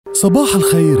صباح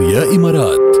الخير يا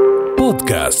إمارات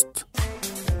بودكاست.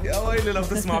 يا ويلي لو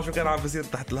تسمعوا شو كان عم بيصير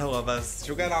تحت الهوا، بس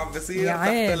شو كان عم بيصير تحت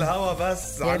الهوا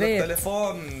بس على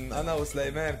التليفون. أنا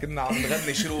وسليمان كنا عم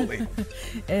نغني شروقي.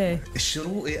 ايه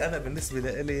الشروقي أنا بالنسبة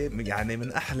لي يعني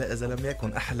من أحلى إذا لم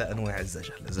يكن أحلى أنواع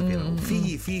الزجل. إذا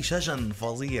فينا في شجن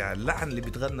فظيع، اللحن اللي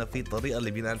بيتغنى فيه، الطريقة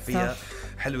اللي بينال فيها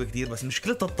حلوة كتير، بس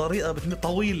مشكلتها الطريقة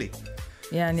طويلة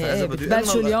يعني ايه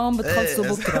بتبلشوا اليوم بتخلصوا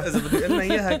بكره. إذا بده لنا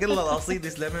اياها كلها القصيده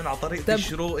سليمان على طريقه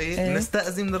الشروقي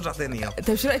نستأذن نرجع ثاني يوم.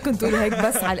 طيب شو رايكم تقولوا هيك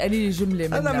بس على القليل جمله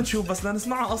منها؟ انا بنشوف بس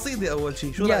لنسمعها قصيده اول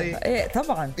شيء. شو رايك؟ ايه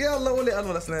طبعا. يلا قولي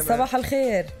الو لسليمان. صباح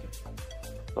الخير.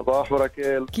 صباح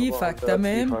ركيل. كيفك؟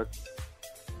 تمام.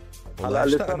 هلا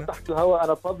اللي صار تحت الهواء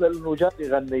انا بفضل انه وجاد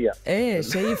يغنيها. ايه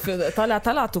شايف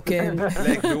طلعته كان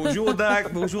ليك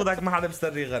بوجودك ما حدا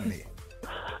مستري يغني.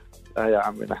 يا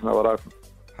عمي نحن وراكم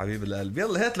حبيب القلب.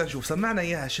 يلا هات لنشوف، سمعنا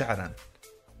اياها شعرا.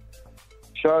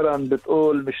 شعرا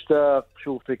بتقول: مشتاق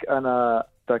شوفك انا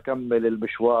تكمل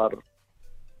المشوار،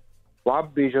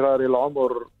 وعبي جرار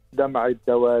العمر دمعة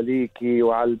دواليكي،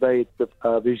 وعلى البيت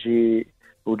ببقى بيجي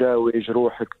وداوي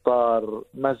جروح كتار،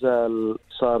 مازال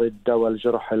صار الدوا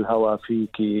الجرح الهوى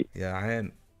فيكي يا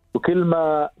عين. وكل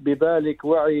ما ببالك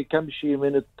وعي كمشي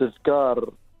من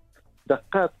التذكار،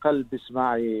 دقات قلب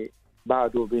اسمعي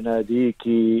بعده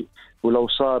بناديكي، ولو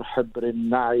صار حبر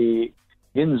النعي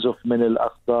ينزف من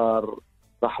الأخضار،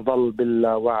 رح ضل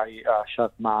باللاوعي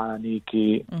أعشق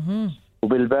معانيكي،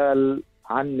 وبالبال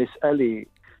عني اسألي،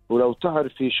 ولو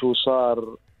تعرفي شو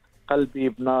صار، قلبي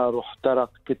بنار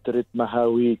احترق كترة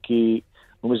مهاويكي،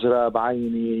 ومزراب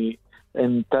عيني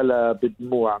امتلى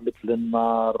بدموع مثل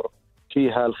النار،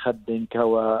 فيها الخد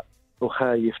انكوى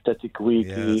وخايف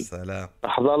تتكويكي. يا سلام.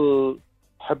 رح ضل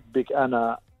حبك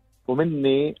أنا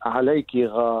ومني عليكي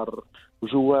غار،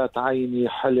 وجوات عيني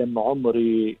حلم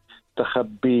عمري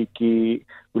تخبيكي،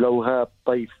 ولو هاب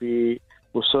طيفي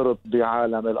وصرت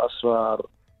بعالم الأسرار،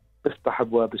 بفتح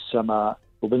أبواب السماء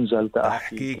وبنزل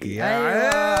تحكيكي. يا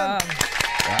عين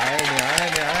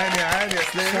عيني يا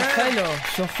سليمان.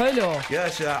 شو حلو يا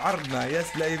شاعرنا يا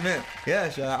سليمان، يا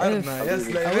شاعرنا يا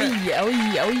سليمان.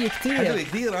 قوية كتير، حلوة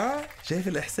كتير. شايف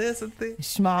الإحساس أنت؟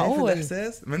 مش معقول. شايف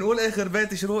الإحساس؟ منقول آخر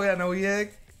بيت شروقي أنا وياك.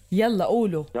 يلا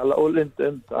قولوا. يلا قول انت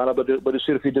انا بدي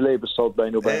يصير في ديلي بالصوت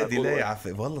بيني وبينك. ايه ديلي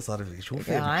عفوا والله صار في. شوف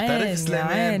محترف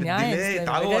سليمان بالديلي،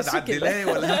 تعود على الديلي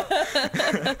ولا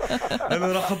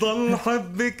انا رح ضل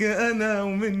حبك انا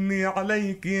ومني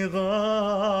عليكي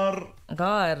غار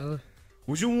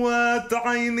وجوات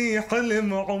عيني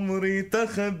حلم عمري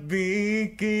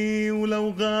تخبيكي، ولو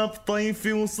غاب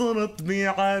طيفي وصرت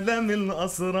بعالم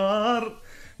الأسرار،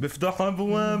 بفتح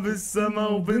أبواب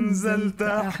السماء وبنزل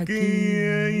تحكي.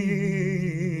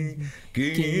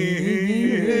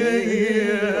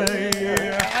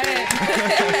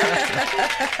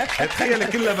 تخيل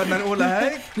كلها بدنا نقولها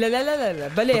هيك. لا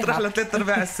بلاها بتروح لثلاث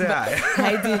ارباع الساعة.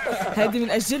 هيدي من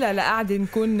أجلها لقاعدة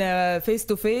نكون فيس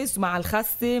تو فيس مع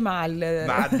الخسة مع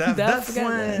الدف.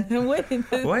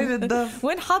 وين الدف؟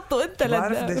 وين حطوا انت للدف؟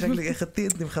 بعرف ليش شكلك اخذتي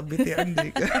انت مخبيتي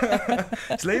عندك.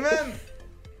 سليمان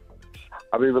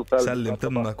حبيب القلب، سلم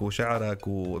تمك وشعرك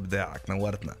وابداعك،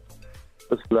 نورتنا.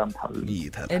 تسلم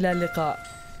حبيبي. الى اللقاء.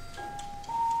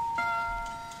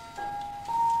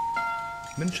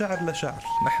 من شعر لشعر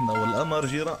نحن والقمر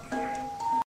جيران.